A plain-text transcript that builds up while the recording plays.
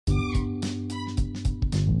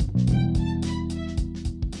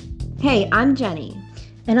Hey, I'm Jenny,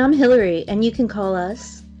 And I'm Hillary, and you can call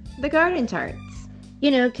us, the Garden Tarts.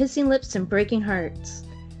 kissing lips and breaking hearts.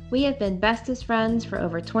 We have been bestest friends for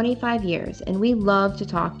over 25 years, and we love to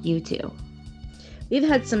talk U2. We've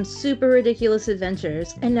had some super ridiculous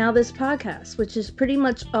adventures, and now this podcast, which is pretty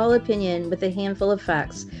much all opinion with a handful of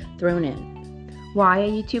facts thrown in. Why a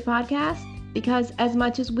U2 podcast? Because as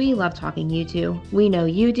much as we love talking U2, we know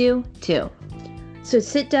you do too. So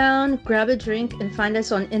sit down, grab a drink, and find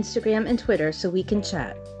us on Instagram and Twitter so we can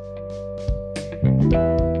chat.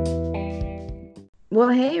 Well,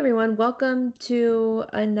 hey everyone, welcome to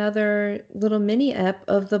another little mini-ep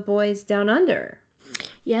of The Boys Down Under.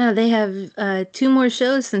 Yeah, they have 2 more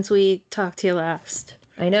shows since we talked to you last.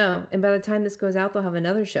 I know, and by the time this goes out, they'll have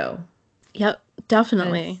another show. Yep,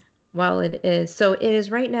 definitely. Well, it is. So it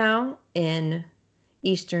is right now in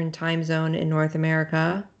Eastern time zone in North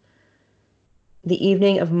America, the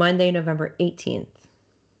evening of Monday, November 18th.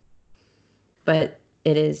 But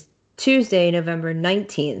it is Tuesday, November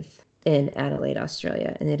 19th in Adelaide,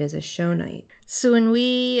 Australia, and it is a show night. So when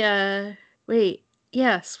we, when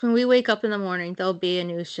we wake up in the morning, there'll be a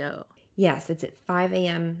new show. Yes, it's at 5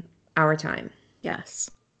 a.m. our time. Yes.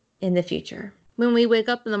 In the future. When we wake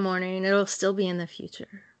up in the morning, it'll still be in the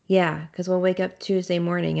future. Yeah, because we'll wake up Tuesday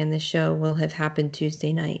morning and the show will have happened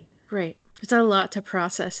Tuesday night. Right. There's a lot to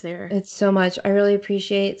process there. It's so much. I really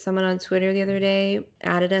appreciate someone on Twitter the other day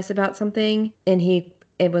added us about something, and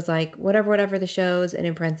it was like, whatever the shows, and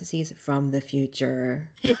in parentheses, from the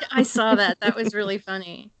future. I saw that. That was really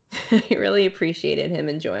funny. I really appreciated him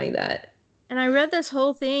enjoying that. And I read this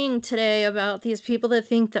whole thing today about these people that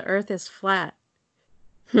think the earth is flat.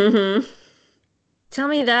 Mm-hmm. Tell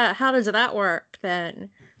me that. How does that work then?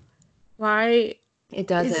 Why? It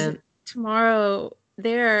doesn't. Is tomorrow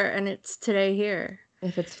there and it's today here?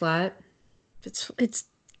 If it's flat? It's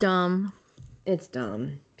dumb. It's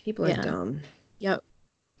dumb. People are dumb. Yep.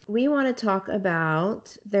 We want to talk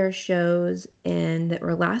about their shows that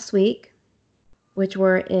were last week, which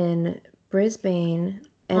were in Brisbane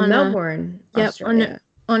and Melbourne, Australia.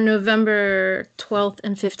 On November 12th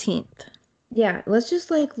and 15th. Yeah, let's just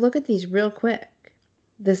look at these real quick.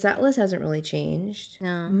 The set list hasn't really changed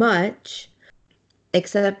much,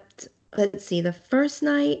 except, let's see, the first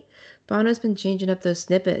night, Bono's been changing up those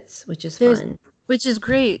snippets, which is fun. Which is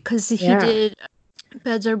great, because he did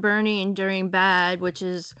Beds Are Burning during Bad, which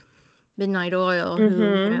is Midnight Oil,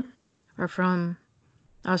 who are from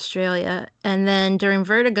Australia. And then during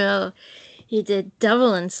Vertigo, he did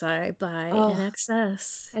Devil Inside by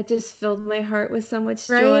INXS. It just filled my heart with so much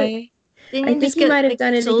joy. I think he might have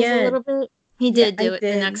done it again. A little bit. He did do it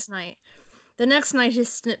the next night. The next night,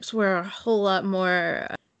 his snips were a whole lot more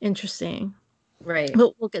interesting. Right.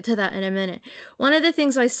 But we'll get to that in a minute. One of the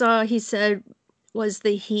things I saw he said was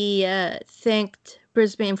that he thanked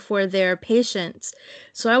Brisbane for their patience.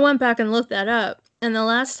 So I went back and looked that up. And the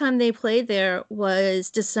last time they played there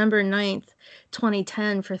was December 9th,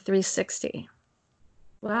 2010 for 360.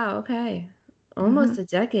 Wow, okay. Almost a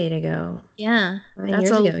decade ago. Yeah. 9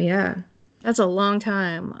 years ago, yeah. That's a long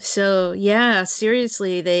time. So, yeah,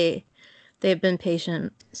 seriously, they've been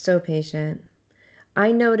patient. So patient.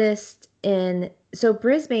 I noticed so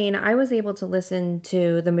Brisbane, I was able to listen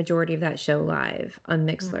to the majority of that show live on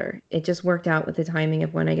Mixlr. It just worked out with the timing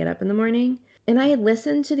of when I get up in the morning. And I had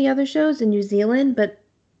listened to the other shows in New Zealand,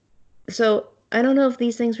 so I don't know if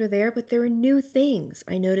these things were there, but there were new things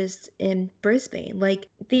I noticed in Brisbane. Like,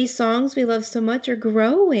 these songs we love so much are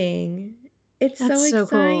growing. It's so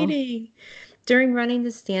exciting. Cool. During Running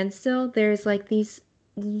to Standstill, there's these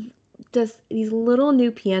little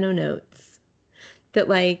new piano notes that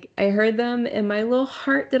I heard them and my little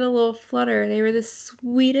heart did a little flutter. They were the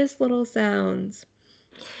sweetest little sounds.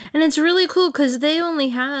 And it's really cool because they only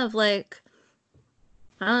have I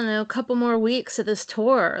don't know, a couple more weeks of this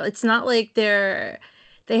tour. It's not like they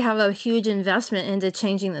have a huge investment into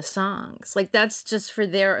changing the songs. That's just for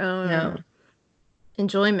their own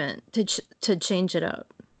enjoyment to change it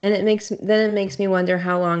up. And it makes me wonder,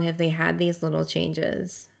 how long have they had these little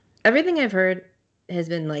changes? Everything I've heard has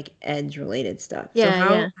been Edge related stuff. Yeah.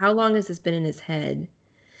 So how long has this been in his head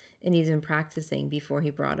and he's been practicing before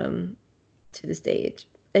he brought him to the stage?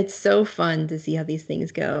 It's so fun to see how these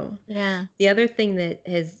things go. Yeah. The other thing that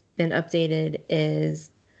has been updated is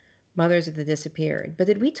Mothers of the Disappeared. But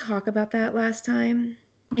did we talk about that last time?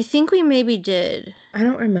 I think we maybe did. I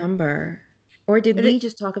don't remember. Or did we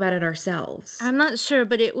just talk about it ourselves? I'm not sure,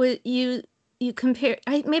 but it was you compare.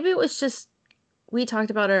 Maybe it was just we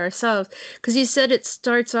talked about it ourselves because you said it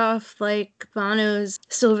starts off like Bono's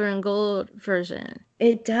Silver and Gold version.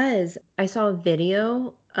 It does. I saw a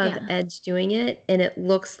video of Edge doing it, and it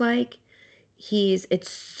looks like it's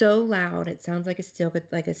so loud. It sounds like a steel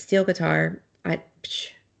guitar.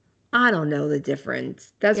 I don't know the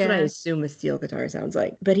difference. That's what I Yeah. assume a steel guitar sounds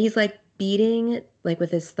like. But he's like beating like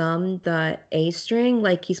with his thumb the A string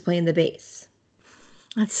like he's playing the bass.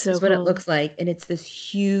 That's so Is what it cool. looks like. And it's this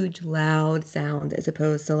huge loud sound as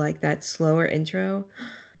opposed to like that slower intro.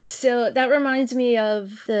 So that reminds me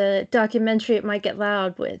of the documentary It Might Get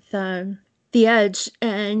Loud with The Edge,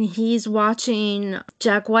 and he's watching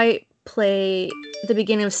Jack White play the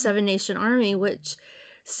beginning of Seven Nation Army, which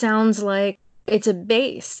sounds like it's a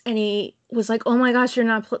bass. And he was like, "Oh my gosh,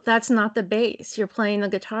 that's not the bass. You're playing the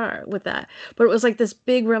guitar with that." But it was like this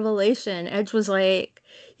big revelation. Edge was like,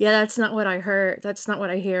 "Yeah, that's not what I heard. That's not what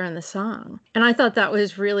I hear in the song." And I thought that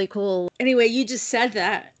was really cool. Anyway, you just said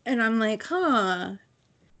that, and I'm like, "Huh."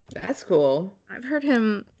 That's cool. I've heard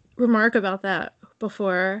him remark about that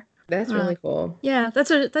before. That's really cool. Yeah,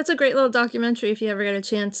 that's a great little documentary if you ever get a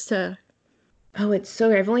chance to Oh, it's so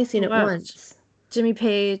great. I've only seen it watch. once. Jimmy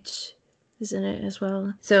Page is in it as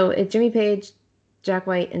well. So it's Jimmy Page, Jack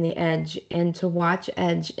White, and the Edge. And to watch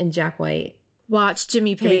Edge and Jack White, Watch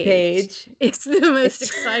Jimmy Jimmy Page. Page. It's the most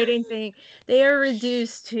It's exciting thing. They are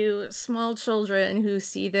reduced to small children who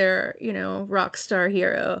see their, rock star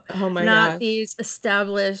hero, oh my not gosh. these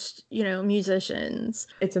established, musicians.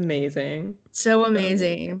 It's amazing. So So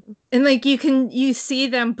amazing. And like you see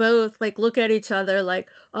them both like look at each other like,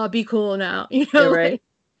 "Oh, be cool now." Yeah, right. Like,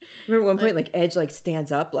 Remember one like point, like Edge, like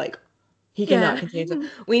stands up, like he cannot yeah. continue to.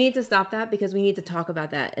 We need to stop that because we need to talk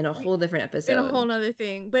about that in a whole different In a whole episode. nother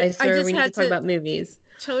thing. I But I swear, just we need to had talk to about movies.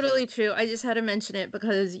 totally true. I just had to mention it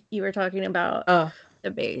because you were talking about Oh,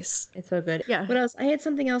 the bass. it's so good. Yeah. What else? I had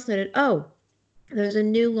something else noted. Oh, there's a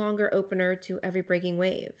new longer opener to Every Breaking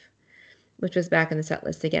Wave, which was back in the set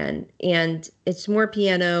list again, and it's more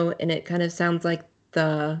piano, and it kind of sounds like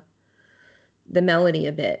the melody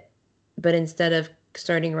a bit, but instead of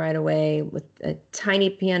starting right away with a tiny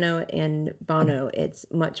piano and Bono, it's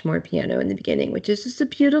much more piano in the beginning, which is just a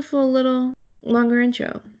beautiful little longer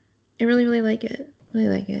intro. I really, really like it. Really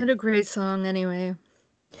like What it. a great song anyway.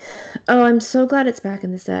 Oh, I'm so glad it's back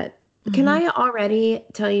in the set. Can Mhm. I already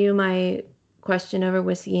tell you my question over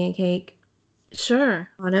whiskey and cake? Sure.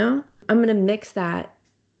 Bono? I'm gonna mix that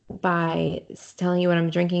by telling you what I'm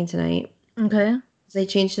drinking tonight. Okay. So I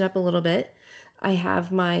changed it up a little bit. I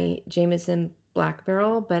have my Jameson Black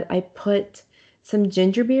Barrel, but I put some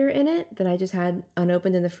ginger beer in it that I just had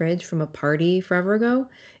unopened in the fridge from a party forever ago,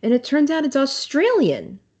 and it turns out it's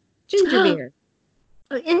Australian ginger Oh, beer.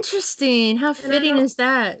 interesting. How And fitting is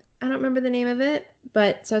that? I don't remember the name of it,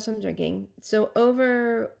 but so that's what I'm drinking. So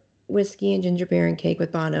over whiskey and ginger beer and cake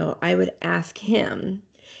with Bono, I would ask him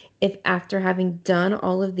if after having done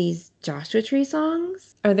all of these Joshua Tree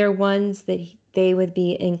songs, are there ones that they would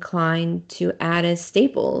be inclined to add as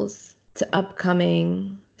staples to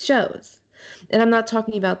upcoming shows? And I'm not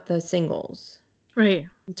talking about the singles. Right.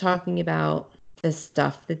 I'm talking about the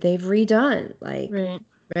stuff that they've redone, like Right.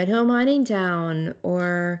 Red Hill Mining Town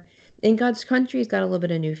or In God's Country's got a little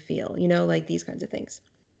bit of new feel, like these kinds of things.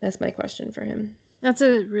 That's my question for him. That's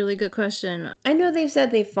a really good question. I know they've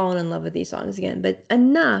said they've fallen in love with these songs again, but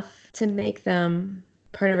enough to make them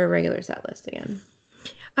part of a regular set list again.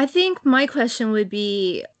 I think my question would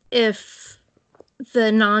be if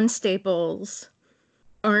the non-staples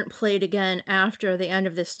aren't played again after the end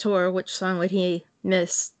of this tour, which song would he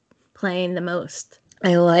miss playing the most?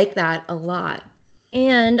 I like that a lot.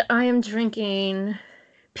 And I am drinking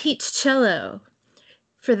peach cello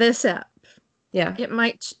for this app. Yeah.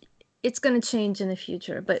 It's going to change in the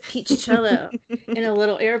future, but peach cello in a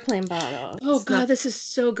little airplane bottle. Oh God, this is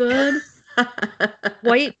so good.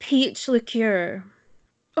 White peach liqueur.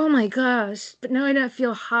 Oh my gosh, but now I don't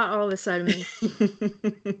feel hot all of a sudden.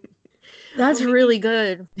 That's really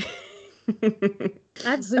good.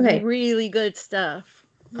 That's Okay. really good stuff.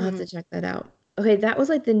 I'll have to check that out. Okay, that was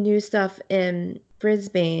like the new stuff in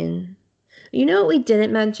Brisbane. You know what we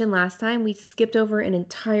didn't mention last time? We skipped over an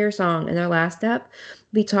entire song in our last step.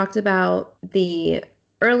 We talked about the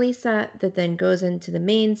early set that then goes into the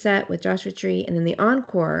main set with Joshua Tree and then the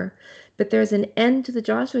encore. But there's an end to the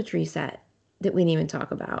Joshua Tree set that we didn't even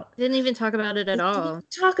talk about. Didn't even talk about it at all.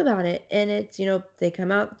 Talk about it. And it's, they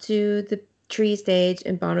come out to the tree stage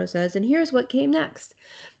and Bono says, and here's what came next.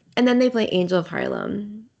 And then they play Angel of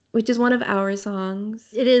Harlem, which is one of our songs.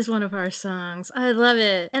 It is one of our songs. I love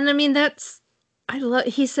it. And I mean,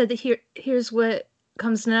 he said that here's what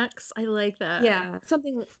comes next. I like that. Yeah,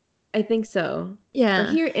 something, I think so.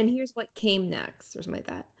 Yeah. Here's what came next, or something like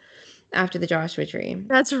that, after the Joshua Tree.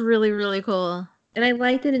 That's really, really cool. And I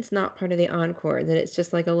like that it's not part of the encore, that it's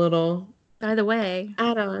just like a little by the way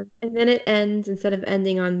add-on. And then it ends, instead of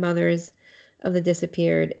ending on Mother's of the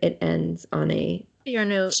disappeared, it ends on a Your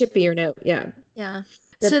note. chippier note. Yeah. Yeah.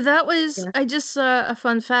 The, So that was, yeah. I just saw a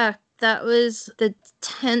fun fact. That was the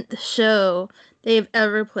 10th show they've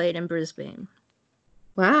ever played in Brisbane.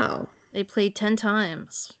 Wow. They played 10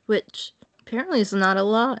 times, which apparently is not a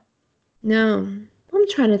lot. No. I'm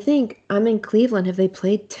trying to think. I'm in Cleveland. Have they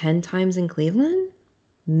played 10 times in Cleveland?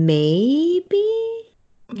 Maybe?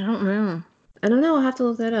 I don't know. I don't know. I'll have to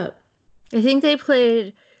look that up. I think they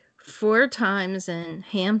played 4 times in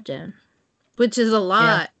Hampton, which is a Yeah.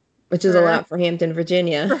 lot Which is a lot for Hampton,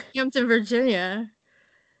 Virginia. for Hampton, Virginia.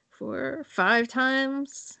 4 or 5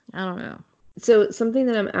 times? I don't know. So something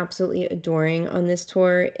that I'm absolutely adoring on this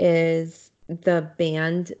tour is the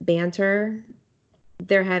band banter.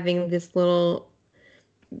 They're having this little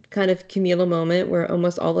kind of communal moment where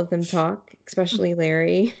almost all of them talk, especially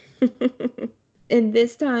Larry. And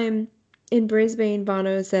this time in Brisbane,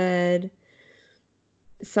 Bono said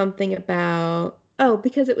something about, oh,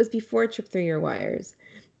 because it was before Trip Through Your Wires,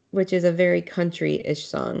 which is a very country-ish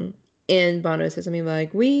song. And Bono says something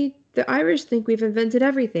like, the Irish think we've invented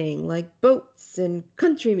everything, like boats and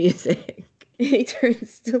country music. And he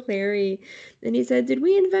turns to Larry and he said, did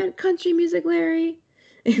we invent country music, Larry?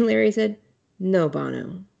 And Larry said, no,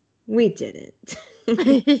 Bono, we didn't.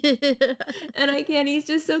 And I can't, he's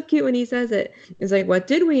just so cute when he says it. It's like, what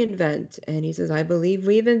did we invent? And he says, I believe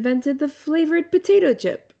we've invented the flavored potato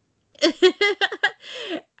chip.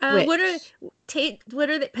 What are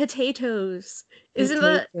the potatoes? Isn't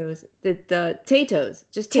that the Tatoes?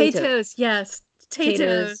 Just Tatoes? Yes,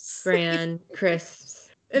 Tatoes, bran, crisps,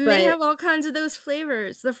 and they have all kinds of those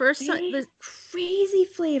flavors. The first time, crazy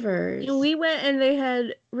flavors. We went and they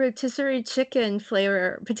had rotisserie chicken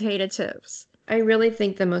flavor potato chips. I really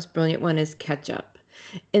think the most brilliant one is ketchup,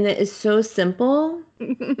 and it is so simple.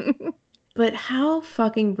 But how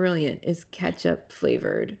fucking brilliant is ketchup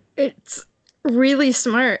flavored? It's really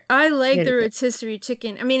smart. I like the rotisserie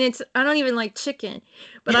chicken. I mean, I don't even like chicken,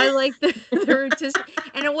 but I like the rotisserie.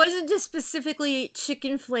 And it wasn't just specifically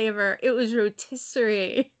chicken flavor. It was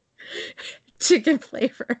rotisserie chicken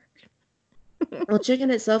flavor. Well,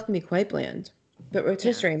 chicken itself can be quite bland, but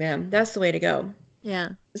rotisserie, man, that's the way to go. Yeah.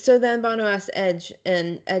 So then Bono asked Edge,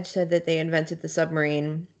 and Edge said that they invented the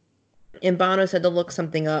submarine. And Bono said to look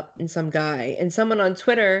something up in some guy. And someone on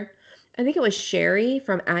Twitter, I think it was Sherry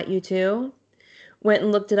from @U2, went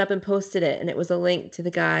and looked it up and posted it. And it was a link to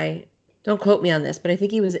the guy. Don't quote me on this, but I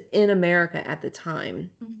think he was in America at the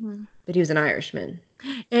time. Mm-hmm. But he was an Irishman.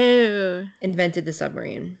 Ew. Invented the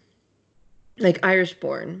submarine. Like Irish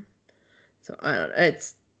born. So I don't know.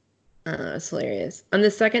 It's hilarious. On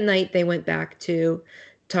the second night, they went back to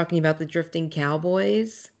talking about the Drifting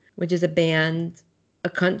Cowboys, which is a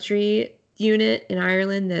country unit in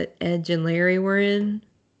Ireland that Edge and Larry were in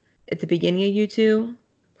at the beginning of U2.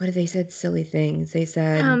 What did they said? Silly things. They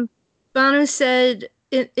said Bono said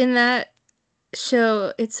in that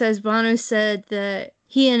show, it says Bono said that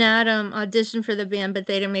he and Adam auditioned for the band, but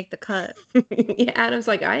they didn't make the cut. Yeah, Adam's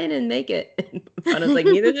like, I didn't make it. And Bono's like,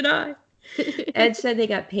 neither did I. Edge said they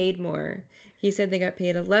got paid more. He said they got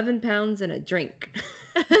paid 11 pounds and a drink.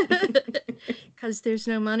 Because there's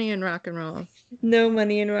no money in rock and roll. No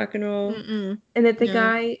money in rock and roll. Mm-mm. And that the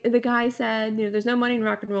guy said, there's no money in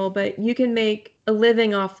rock and roll, but you can make a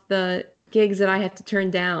living off the gigs that I have to turn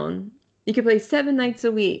down. You can play 7 nights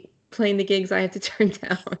a week playing the gigs I have to turn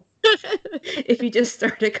down. If you just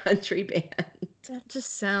start a country band. That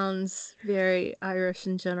just sounds very Irish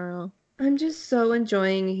in general. I'm just so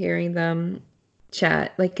enjoying hearing them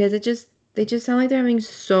chat. Like, because they just sound like they're having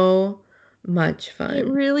so much fun. It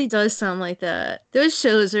really does sound like that. Those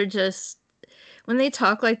shows are just, when they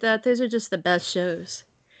talk like that, those are just the best shows.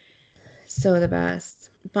 So the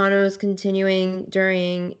best. Bono's continuing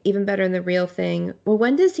during Even Better Than the Real Thing. Well,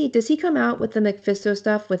 when does he come out with the MacPhisto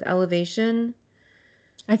stuff with Elevation?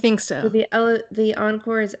 I think so. The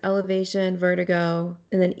encore is Elevation, Vertigo,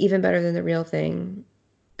 and then Even Better Than the Real Thing.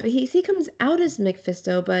 But he comes out as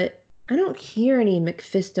MacPhisto, but I don't hear any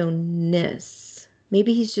MacPhisto-ness.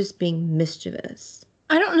 Maybe he's just being mischievous.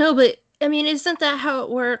 I don't know, but I mean, isn't that how it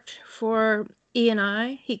worked for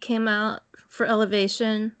E&I? He came out for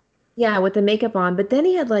Elevation. Yeah, with the makeup on, but then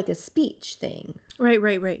he had like a speech thing.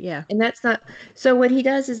 Right, yeah. And that's not, so what he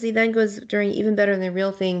does is he then goes during Even Better Than the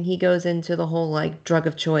Real Thing, he goes into the whole like drug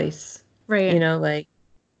of choice. Right. Like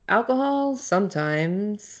alcohol,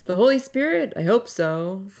 sometimes. The Holy Spirit, I hope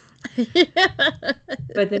so.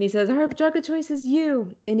 But then he says, our drug of choice is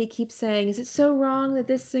you. And he keeps saying, is it so wrong that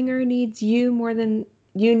this singer needs you more than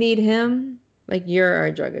you need him? Like, you're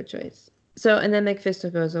our drug of choice. So, and then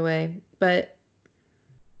MacPhisto goes away. But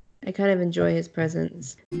I kind of enjoy his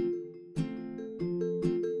presence.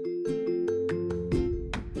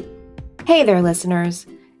 Hey there, listeners.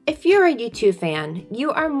 If you're a U2 fan,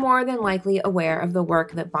 you are more than likely aware of the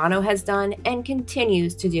work that Bono has done and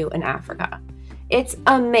continues to do in Africa. It's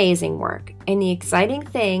amazing work, and the exciting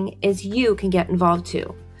thing is you can get involved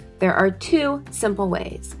too. There are 2 simple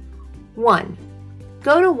ways. 1.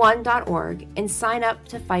 Go to one.org and sign up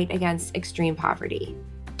to fight against extreme poverty.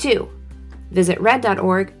 2. Visit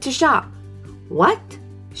red.org to shop. What?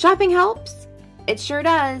 Shopping helps? It sure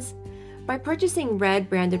does. By purchasing Red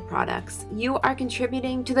branded products, you are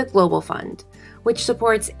contributing to the Global Fund, which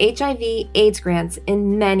supports HIV/AIDS grants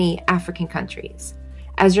in many African countries.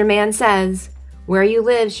 As your man says, where you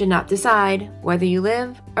live should not decide whether you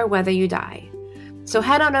live or whether you die. So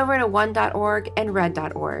head on over to one.org and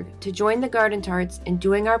red.org to join the Garden Tarts in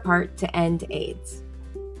doing our part to end AIDS.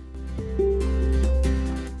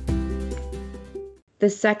 The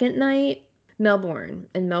second night, Melbourne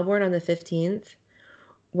on the 15th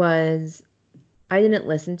was, I didn't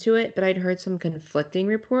listen to it, but I'd heard some conflicting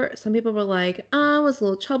reports. Some people were like, it was a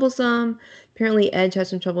little troublesome. Apparently Edge had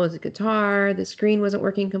some trouble with the guitar. The screen wasn't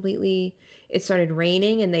working completely. It started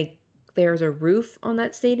raining and there's a roof on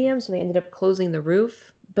that stadium, so they ended up closing the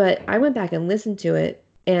roof. But I went back and listened to it,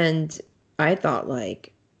 and I thought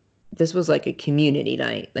like this was like a community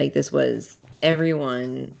night. Like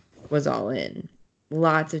everyone was all in.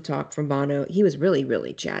 Lots of talk from Bono. He was really,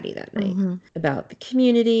 really chatty that night about the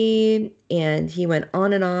community, and he went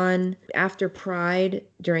on and on. After Pride,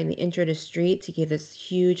 during the intro to Streets, he gave this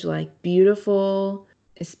huge, like, beautiful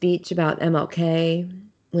speech about MLK,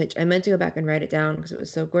 which I meant to go back and write it down because it was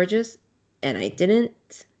so gorgeous, and I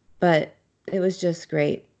didn't, but it was just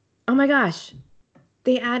great. Oh my gosh,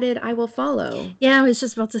 they added I Will Follow. Yeah, I was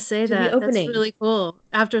just about to say that. The opening. That's really cool.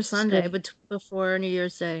 After Sunday, but before New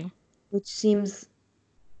Year's Day. Which seems...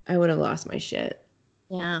 I would have lost my shit.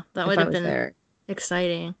 Yeah, that would have been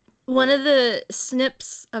exciting. One of the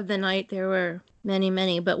snips of the night, there were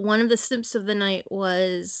many, but one of the snips of the night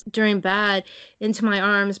was during Bad, Into My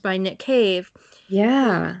Arms by Nick Cave.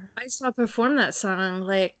 Yeah. I saw perform that song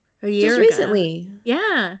like a year ago. Just recently.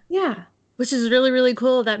 Yeah. Yeah. Which is really, really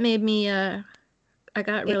cool. That made me, I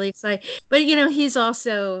got really excited. But, he's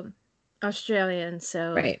also Australian,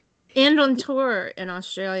 so. Right. And on tour in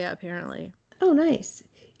Australia, apparently. Oh, nice.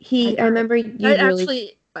 I remember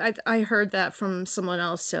I heard that from someone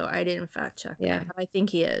else, so I didn't fact check that. I think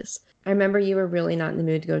he is. I remember you were really not in the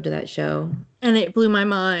mood to go to that show. And it blew my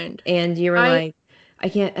mind. And you were like, I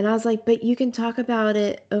can't. And I was like, but you can talk about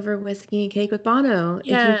it over Whiskey and Cake with Bono if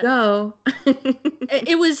you go.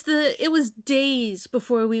 It was days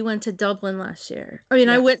before we went to Dublin last year. I mean,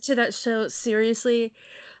 I went to that show seriously,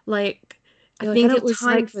 like, I think it was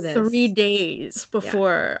like 3 days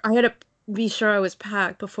before. I had to be sure I was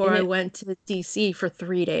packed before I went to DC for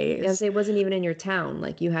 3 days. Yes, it wasn't even in your town.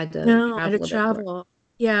 Like you had to travel.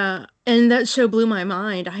 Yeah, and that show blew my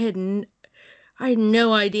mind. I had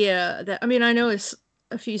no idea that. I mean, I know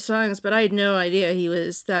a few songs, but I had no idea he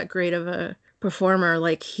was that great of a performer.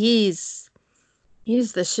 Like he's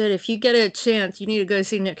the shit. If you get a chance, you need to go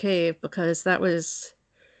see Nick Cave because that was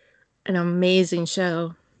an amazing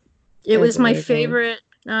show. It was my favorite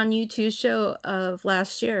non-U2 show of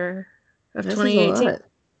last year. Of 2018.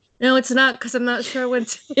 No, it's not because I'm not sure when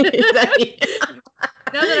to. Now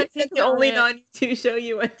that I think the only non-U2 show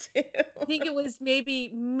you went to. I think it was maybe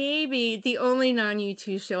the only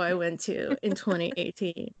non-U2 show I went to in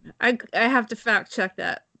 2018. I have to fact check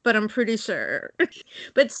that, but I'm pretty sure.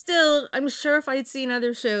 But still, I'm sure if I'd seen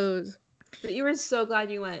other shows. But you were so glad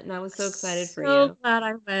you went, and I was so excited for you. So glad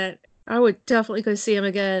I went. I would definitely go see him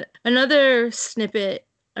again. Another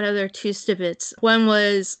 2 snippets. One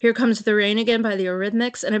was Here Comes the Rain Again by the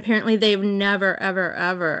Eurythmics, and apparently they've never,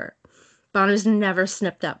 ever, Bono's never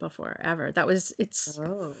snipped that before, ever. And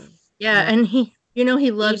he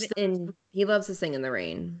loves he loves to sing in the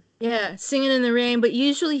rain. Yeah, Singing in the Rain, but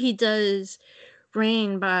usually he does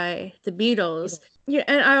Rain by the Beatles. Yeah,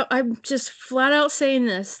 and I'm just flat out saying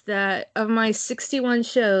this, that of my 61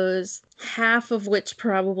 shows, half of which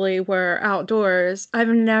probably were outdoors, I've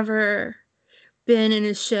never been in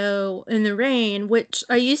a show in the rain, which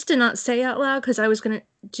I used to not say out loud because I was going to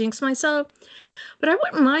jinx myself. But I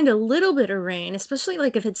wouldn't mind a little bit of rain, especially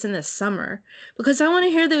like if it's in the summer, because I want to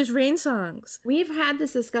hear those rain songs. We've had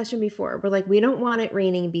this discussion before. We're like, we don't want it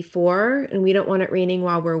raining before, and we don't want it raining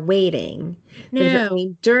while we're waiting.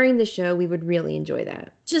 No. During the show, we would really enjoy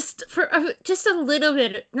that. Just for just a little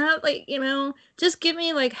bit, not like, just give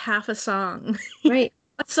me like half a song. Right.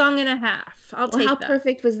 A song and a half. I'll take that. How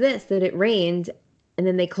perfect was this, that it rained and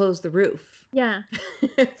then they closed the roof? Yeah.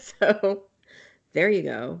 So there you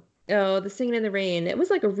go. Oh, the Singing in the Rain. It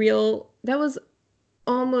was like that was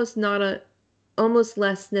almost not almost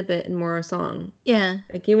less snippet and more a song. Yeah.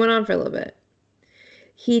 Like he went on for a little bit.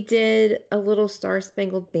 He did a little Star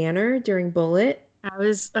Spangled Banner during Bullet, I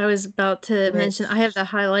was about to mention I have which that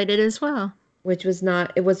highlighted as well. which was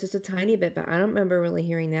not, it was just a tiny bit, but I don't remember really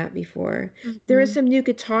hearing that before. There was Mm-hmm. some new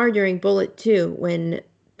guitar during Bullet too, when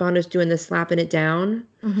Bono's doing the slapping it down.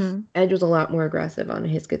 Mm-hmm. Edge was a lot more aggressive on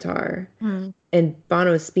his guitar. Mm. And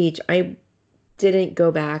Bono's speech, I didn't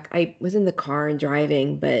go back. I was in the car and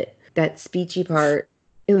driving, but that speechy part,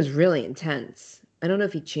 it was really intense. I don't know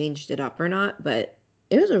if he changed it up or not, but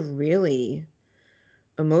it was a really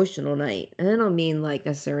emotional night. And I don't mean like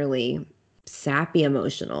necessarily sappy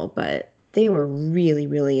emotional, but they were really,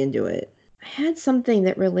 really into it. I had something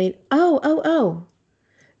that oh.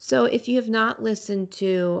 So if you have not listened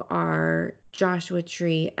to our Joshua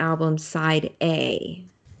Tree album side A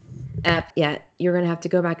app yet, you're going to have to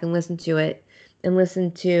go back and listen to it and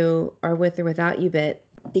listen to our With or Without You bit,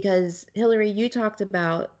 because Hillary, you talked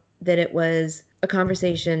about that it was a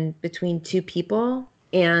conversation between two people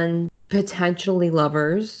and potentially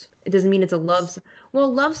lovers. It doesn't mean it's a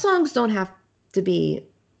well, love songs don't have to be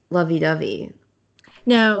lovey-dovey.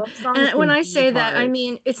 No, Love songs and when can I be say that, I hard.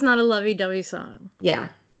 mean it's not a lovey-dovey song. Yeah.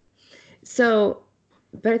 So,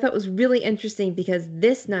 but I thought it was really interesting because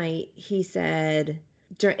this night he said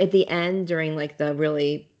at the end during like the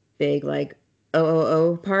really big like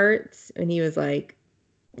parts, and he was like,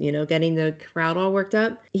 getting the crowd all worked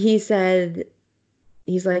up. He said,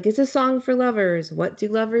 he's like, it's a song for lovers. What do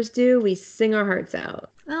lovers do? We sing our hearts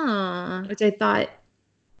out. Oh, Which I thought,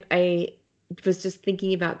 I was just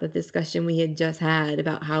thinking about the discussion we had just had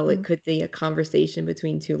about how it could be a conversation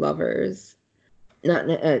between two lovers, not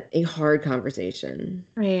a hard conversation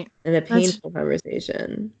right. and a That's painful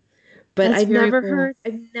conversation. But that's I've very never cool. heard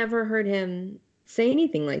I've never heard him say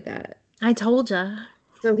anything like that. I told ya.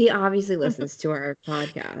 So he obviously listens to our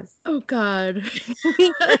podcast. Oh God.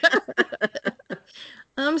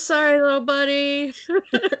 I'm sorry, little buddy.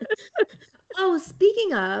 Oh,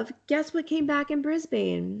 speaking of, guess what came back in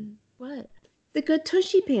Brisbane? What? The good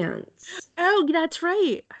tushy pants. Oh, that's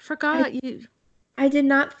right. I I forgot you. I did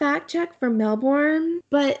not fact check from Melbourne,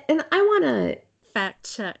 and I want to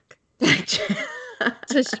Fact check. fact check.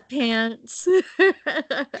 Tushy pants.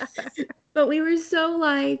 But we were so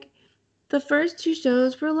like, the first two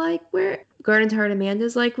shows were like, where Garden Tart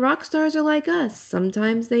Amanda's like, rock stars are like us.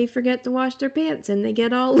 Sometimes they forget to wash their pants and they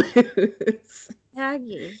get all loose.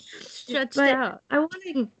 Aggie. Stretched But out. I want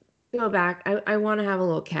to go back. I want to have a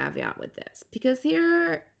little caveat with this, because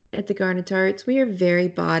here at the Garden Tarts, we are very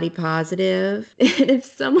body positive. And if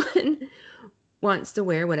someone wants to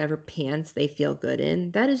wear whatever pants they feel good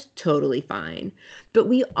in, that is totally fine. But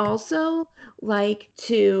we also like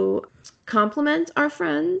to compliment our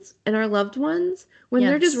friends and our loved ones when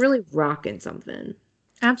they're just Yes. really rocking something.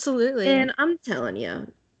 Absolutely. And I'm telling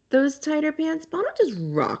you, those tighter pants, Bono just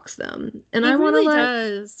rocks them. And He I want to really like,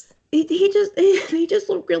 does. he just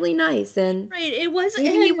looked really nice. And Right. It wasn't.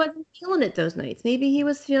 maybe he wasn't feeling it those nights. Maybe he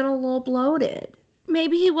was feeling a little bloated.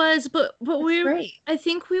 Maybe he was, but That's great. I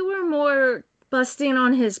think we were more busting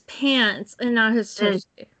on his pants and not his tushy.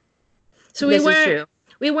 So This is true.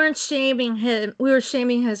 we weren't shaming him. We were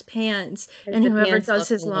shaming his pants and The whoever pants does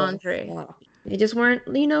his looked a little laundry. sloppy. They just weren't,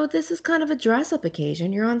 this is kind of a dress-up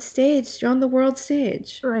occasion. You're on stage. You're on the world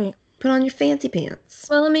stage. Right. Put on your fancy pants.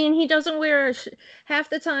 Well, I mean, he doesn't wear half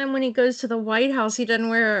the time when he goes to the White House. He doesn't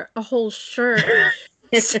wear a whole shirt.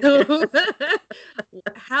 So,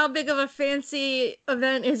 how big of a fancy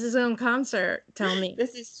event is his own concert? Tell me.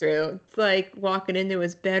 This is true. It's like walking into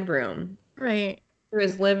his bedroom. Right. Or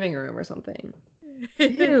his living room or something.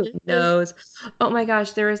 Who knows? Oh my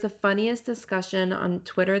gosh, there was the funniest discussion on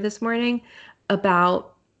Twitter this morning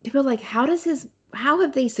about people like, how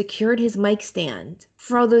have they secured his mic stand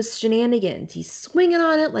for all those shenanigans? He's swinging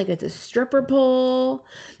on it like it's a stripper pole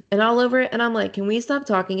and all over it. And I'm like, can we stop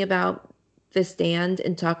talking about the stand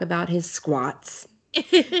and talk about his squats?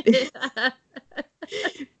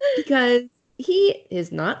 Because he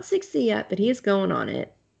is not 60 yet, but he is going on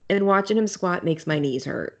it. And watching him squat makes my knees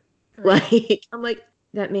hurt. Like, I'm like,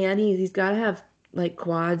 that man, he's got to have like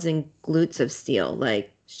quads and glutes of steel.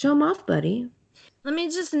 Like, show him off, buddy. Let me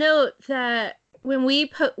just note that when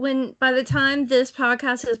by the time this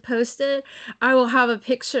podcast is posted, I will have a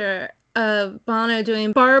picture of Bono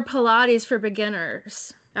doing bar Pilates for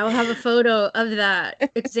beginners. I will have a photo of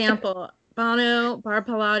that example. Bono bar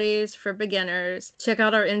Pilates for beginners. Check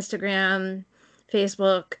out our Instagram,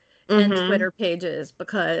 Facebook, and Twitter pages,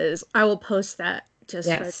 because I will post that just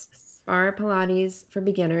yes. Bar Pilates for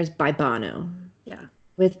beginners by Bono. Yeah.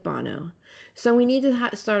 with Bono. So we need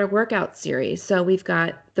to start a workout series. So we've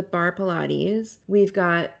got the bar Pilates, we've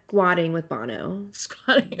got squatting with Bono,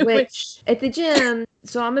 Squatting with which at the gym,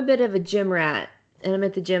 so I'm a bit of a gym rat. And I'm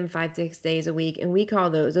at the gym 5, 6 days a week, and we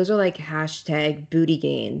call those are like hashtag booty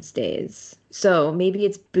gains days. So maybe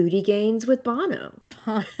it's booty gains with Bono.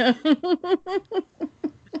 Bono.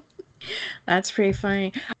 That's pretty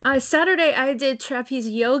funny. Saturday I did trapeze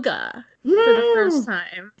yoga for the first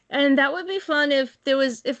time. And that would be fun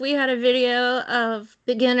if we had a video of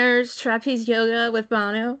beginners trapeze yoga with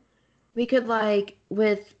Bono. We could like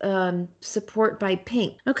with support by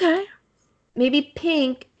Pink. Okay. Maybe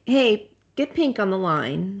Pink, hey, get Pink on the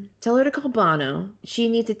line. Tell her to call Bono. She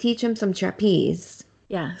needs to teach him some trapeze,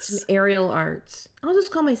 Yes. some aerial arts. I'll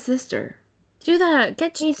just call my sister. Do that.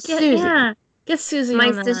 Hey, Susie. Yeah. Get Susie My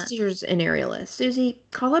on that. sister's an aerialist. Susie,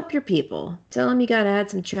 call up your people. Tell them you gotta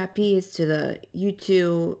add some trapeze to the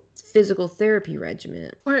U2 physical therapy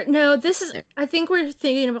regimen. Or no, I think we're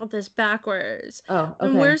thinking about this backwards. Oh, okay.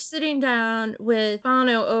 When we're sitting down with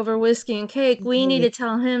Bono over whiskey and cake, we need to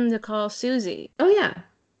tell him to call Susie. Oh, yeah.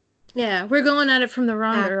 Yeah, we're going at it from the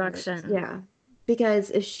wrong Backwards. direction. Yeah.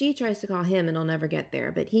 Because if she tries to call him, it'll never get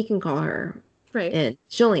there, but he can call her. Right. And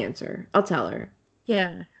she'll answer. I'll tell her.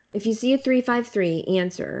 Yeah. If you see a 353,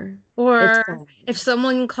 answer. Or if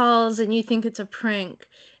someone calls and you think it's a prank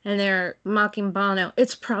and they're mocking Bono,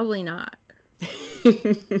 it's probably not.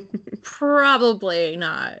 Probably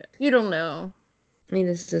not. You don't know. I mean,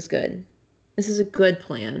 this is good. This is a good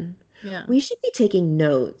plan. Yeah. We should be taking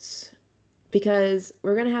notes because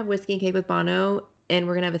we're going to have whiskey and cake with Bono and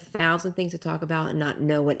we're going to have 1,000 things to talk about and not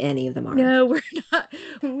know what any of them are. No, we're not.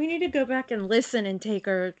 We need to go back and listen and take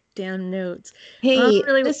our damn notes. Hey,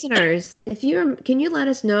 listeners, can you let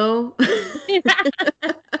us know?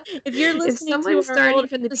 If you're listening, if someone's starting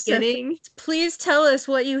from the beginning, please tell us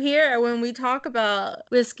what you hear when we talk about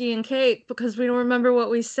whiskey and cake because we don't remember what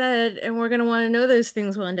we said and we're going to want to know those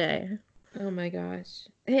things one day. Oh my gosh.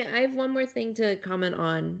 Hey, I have one more thing to comment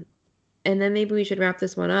on and then maybe we should wrap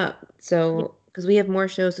this one up. So, because we have more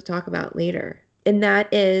shows to talk about later. And that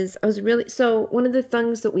is, one of the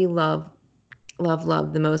things that we love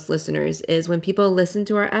the most, listeners, is when people listen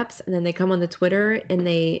to our apps and then they come on the Twitter and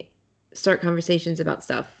they start conversations about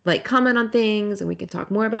stuff, like comment on things and we can talk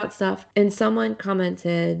more about stuff. And someone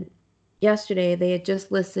commented yesterday they had just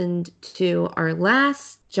listened to our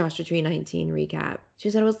last Joshua Tree 19 recap. She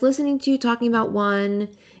said, I was listening to you talking about one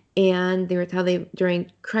and they were during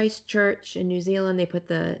Christchurch in New Zealand,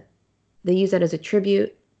 they use that as a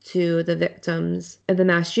tribute to the victims of the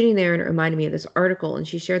mass shooting there, and it reminded me of this article, and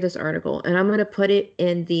she shared this article, and I'm going to put it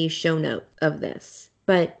in the show note of this.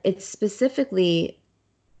 But it's specifically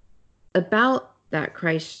about that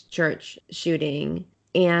Christchurch shooting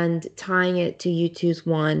and tying it to U2's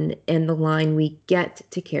One and the line, we get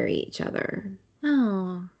to carry each other.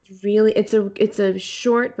 Oh. Really, it's a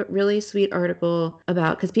short but really sweet article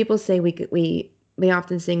about, because people say they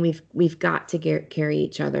often sing we've got to carry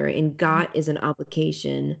each other, and got is an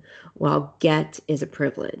obligation while get is a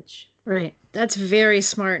privilege. Right. That's very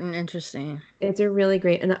smart and interesting. It's a really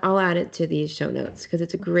great, and I'll add it to these show notes because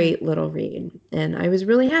it's a great little read. And I was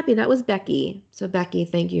really happy. That was Becky. So Becky,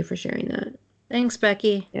 thank you for sharing that. Thanks,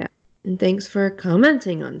 Becky. Yeah. And thanks for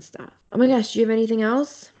commenting on stuff. Oh my gosh, do you have anything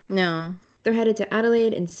else? No. They're headed to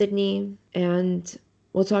Adelaide and Sydney, and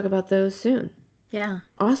we'll talk about those soon. Yeah.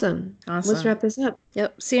 Awesome. Let's wrap this up.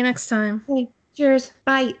 Yep. See you next time. Okay. Cheers.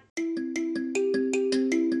 Bye.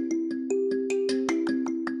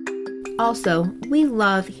 Also, we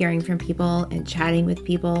love hearing from people and chatting with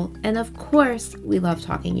people. And of course, we love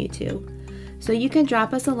talking U2. So you can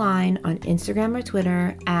drop us a line on Instagram or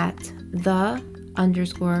Twitter at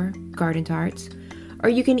 _gardentarts. Or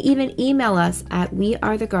you can even email us at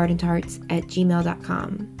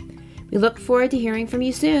wearethegardentarts@gmail.com. We look forward to hearing from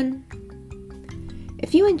you soon.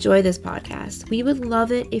 If you enjoy this podcast, we would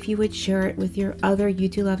love it if you would share it with your other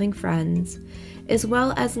U2-loving friends, as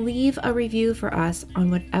well as leave a review for us on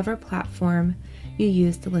whatever platform you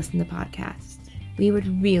use to listen to podcasts. We would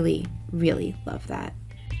really, really love that.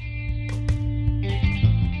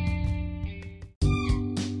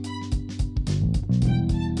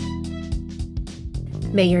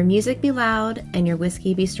 May your music be loud and your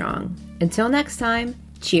whiskey be strong. Until next time,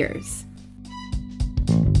 cheers.